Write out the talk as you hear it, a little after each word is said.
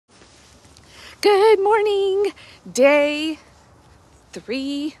Good morning, day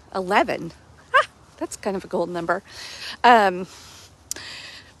 311. That's kind of a gold number.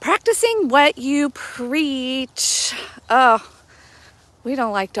 Practicing what you preach. Oh, we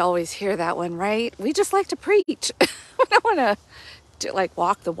don't like to always hear that one, right? We just like to preach. We don't want to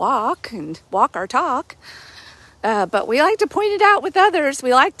walk the walk and walk our talk. But we like to point it out with others.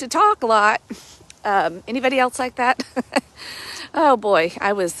 We like to talk a lot. Anybody else like that? Oh boy,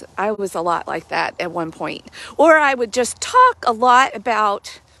 I was a lot like that at one point. Or I would just talk a lot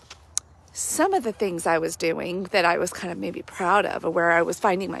about some of the things I was doing that I was kind of maybe proud of, or where I was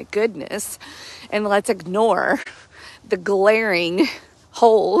finding my goodness. And let's ignore the glaring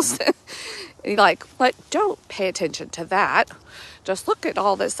holes. Don't pay attention to that. Just look at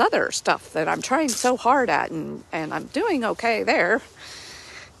all this other stuff that I'm trying so hard at, and I'm doing okay there.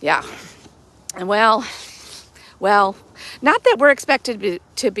 Yeah. And well, not that we're expected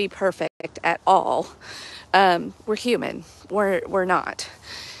to be perfect at all. We're human. We're not.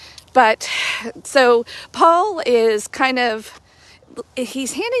 But so Paul is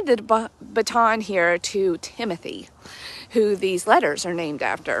he's handing the baton here to Timothy, who these letters are named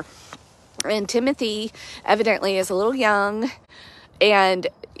after. And Timothy evidently is a little young, and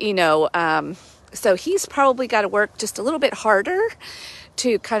so he's probably got to work just a little bit harder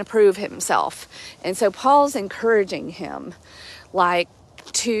to kind of prove himself. And so Paul's encouraging him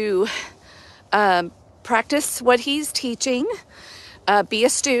to practice what he's teaching, be a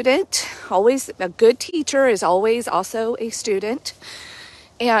student. Always a good teacher is always also a student,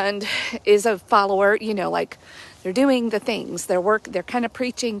 and is a follower. They're doing the things, they're kind of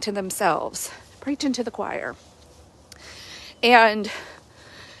preaching to themselves, preaching to the choir. And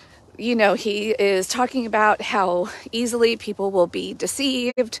he is talking about how easily people will be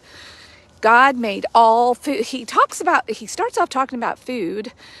deceived. God made all food. He starts off talking about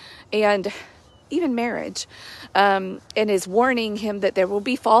food and even marriage, and is warning him that there will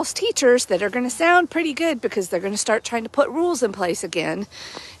be false teachers that are going to sound pretty good because they're going to start trying to put rules in place again.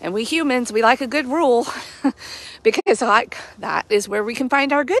 And we humans, we like a good rule because that is where we can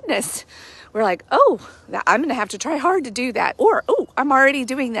find our goodness. We're like, I'm going to have to try hard to do that. Or, I'm already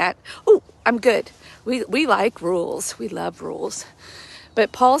doing that. I'm good. We like rules. We love rules.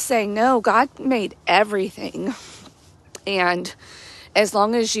 But Paul's saying, no, God made everything. And as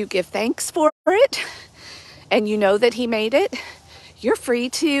long as you give thanks for it and you know that he made it, you're free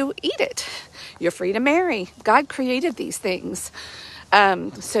to eat it. You're free to marry. God created these things.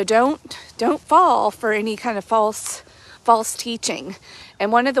 So don't fall for any kind of false teaching.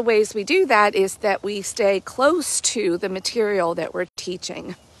 And one of the ways we do that is that we stay close to the material that we're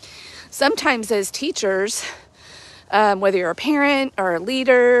teaching. Sometimes as teachers, whether you're a parent or a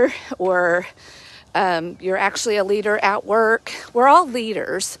leader, or you're actually a leader at work, we're all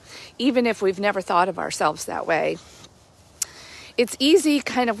leaders, even if we've never thought of ourselves that way. It's easy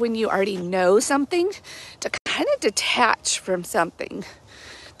kind of when you already know something to kind of detach from something.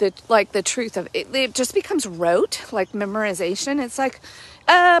 The truth of it, it just becomes rote, like memorization. It's like,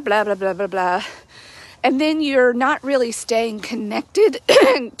 blah, blah, blah, blah, blah. And then you're not really staying connected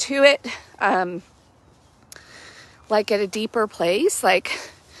to it, like at a deeper place. Like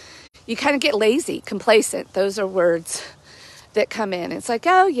you kind of get lazy, complacent. Those are words that come in. It's like,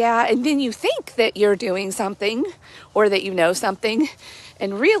 oh yeah. And then you think that you're doing something or that you know something,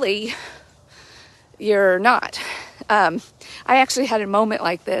 and really you're not. I actually had a moment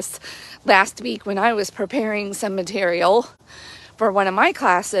like this last week when I was preparing some material for one of my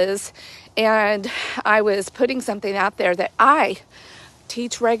classes, and I was putting something out there that I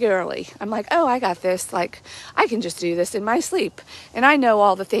teach regularly. I'm like, I got this. Like, I can just do this in my sleep, and I know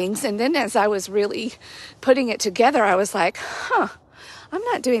all the things. And then as I was really putting it together, I was like, I'm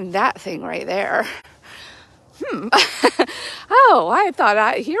not doing that thing right there. I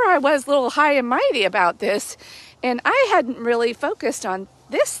thought here I was a little high and mighty about this, and I hadn't really focused on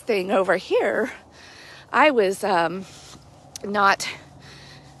this thing over here. I was not,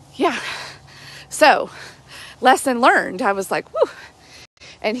 yeah. So, lesson learned. I was like, whew.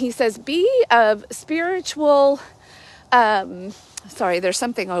 And he says, be of spiritual, sorry, there's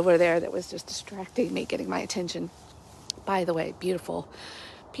something over there that was just distracting me, getting my attention. By the way, beautiful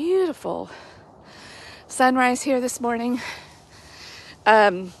sunrise here this morning.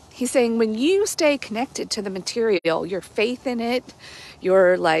 He's saying when you stay connected to the material, your faith in it,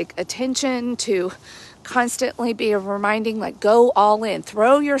 your attention to constantly be reminding, go all in,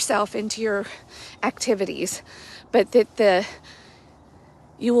 throw yourself into your activities, but that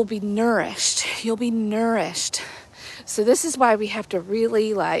you will be nourished. You'll be nourished. So this is why we have to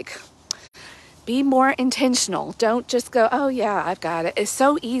really Be more intentional. Don't just go, oh yeah, I've got it. It's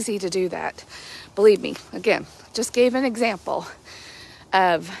so easy to do that. Believe me, again, just gave an example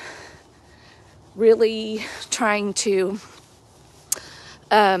of really trying to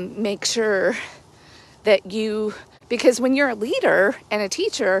make sure that because when you're a leader and a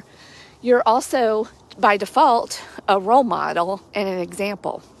teacher, you're also by default a role model and an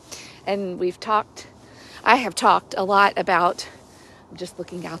example. And I have talked a lot about, I'm just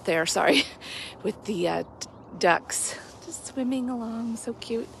looking out there, sorry, with the ducks just swimming along, so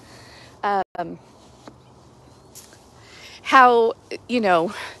cute. How,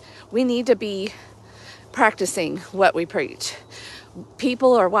 we need to be practicing what we preach.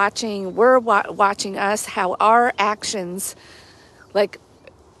 People are watching, we're watching us, how our actions, like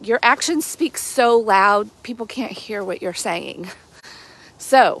your actions speak so loud, people can't hear what you're saying.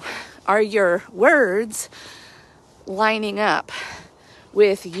 So, are your words lining up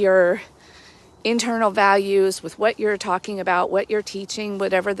with your internal values, with what you're talking about, what you're teaching,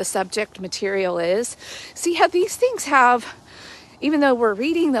 whatever the subject material is? See how these things have, even though we're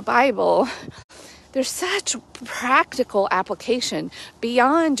reading the Bible, there's such practical application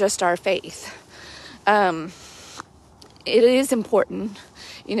beyond just our faith. It is important,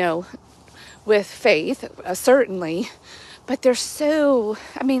 with faith, certainly, but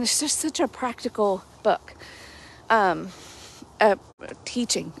it's just such a practical book.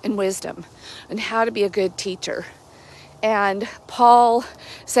 Teaching and wisdom and how to be a good teacher. And Paul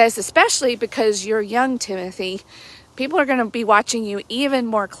says, especially because you're young, Timothy, people are going to be watching you even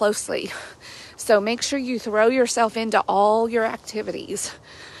more closely. So make sure you throw yourself into all your activities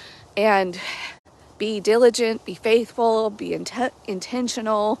and be diligent, be faithful, be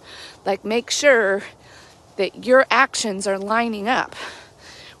intentional. Like, make sure that your actions are lining up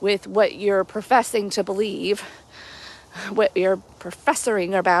with what you're professing to believe, what you're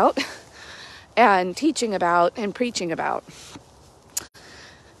professoring about and teaching about and preaching about.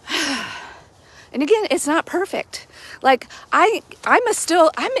 And again, it's not perfect. Like I'm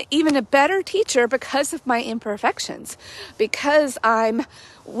even a better teacher because of my imperfections, because I'm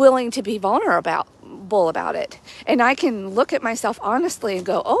willing to be vulnerable about it. And I can look at myself honestly and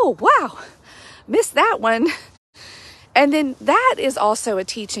go, oh, wow, missed that one. And then that is also a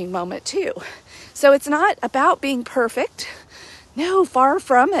teaching moment too. So it's not about being perfect. No, far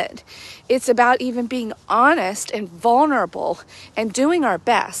from it. It's about even being honest and vulnerable and doing our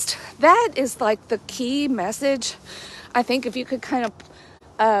best. That is like the key message. I think if you could kind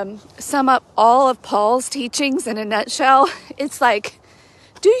of sum up all of Paul's teachings in a nutshell, it's like,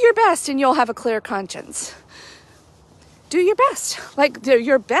 do your best and you'll have a clear conscience. Do your best. Like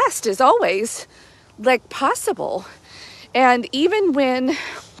your best is always like possible. And even when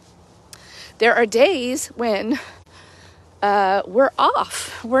there are days when we're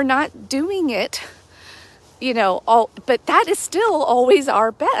off, we're not doing it, but that is still always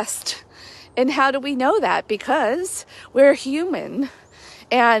our best. And how do we know that? Because we're human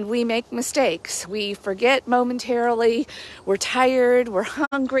and we make mistakes. We forget momentarily. We're tired. We're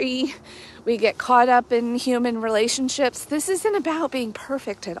hungry. We get caught up in human relationships. This isn't about being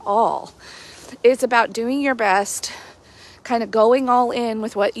perfect at all. It's about doing your best, kind of going all in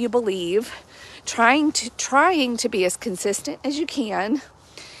with what you believe, trying to be as consistent as you can.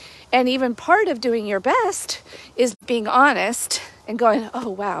 And even part of doing your best is being honest and going, oh,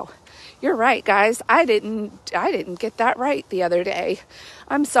 wow, you're right, guys. I didn't get that right the other day.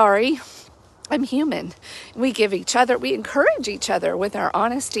 I'm sorry. I'm human. We encourage each other with our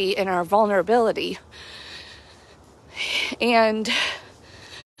honesty and our vulnerability.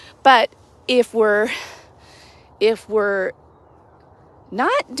 But if we're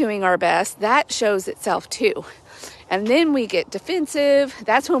not doing our best, that shows itself too. And then we get defensive.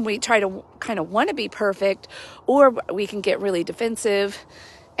 That's when we try to kind of want to be perfect, or we can get really defensive,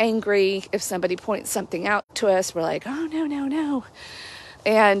 angry. If somebody points something out to us, we're like, oh, no.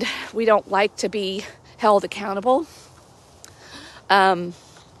 And we don't like to be held accountable.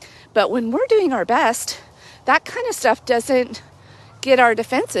 But when we're doing our best, that kind of stuff doesn't get our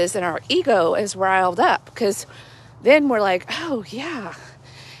defenses and our ego as riled up, because then we're like, oh, yeah.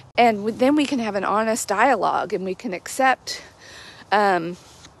 And then we can have an honest dialogue and we can accept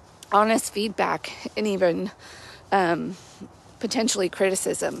honest feedback and even potentially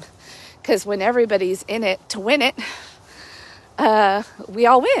criticism. Because when everybody's in it to win it, we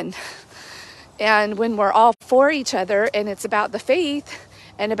all win. And when we're all for each other and it's about the faith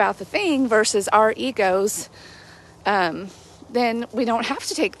and about the thing versus our egos, then we don't have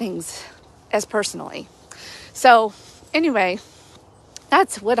to take things as personally. So anyway,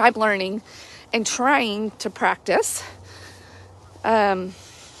 that's what I'm learning and trying to practice.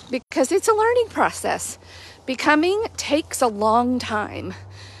 because it's a learning process. Becoming takes a long time.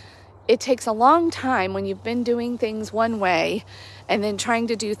 It takes a long time when you've been doing things one way and then trying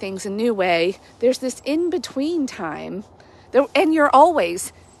to do things a new way. There's this in-between time, and you're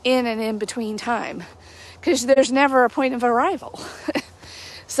always in an in-between time because there's never a point of arrival.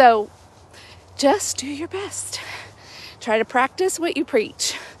 So just do your best. Try to practice what you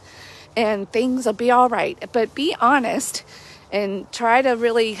preach and things will be all right. But be honest and try to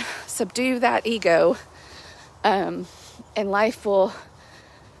really subdue that ego, and life will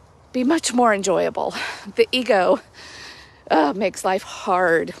be much more enjoyable. The ego makes life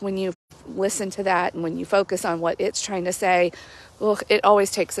hard when you listen to that and when you focus on what it's trying to say. Well, it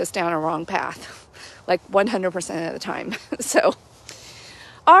always takes us down a wrong path, like 100% of the time. So,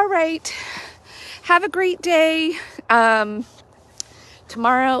 all right. Have a great day.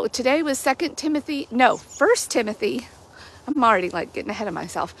 Today was 1 Timothy. I'm already like getting ahead of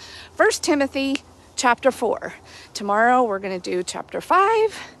myself. 1 Timothy chapter 4. Tomorrow we're going to do chapter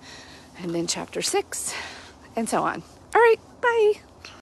 5 and then chapter 6 and so on. All right. Bye.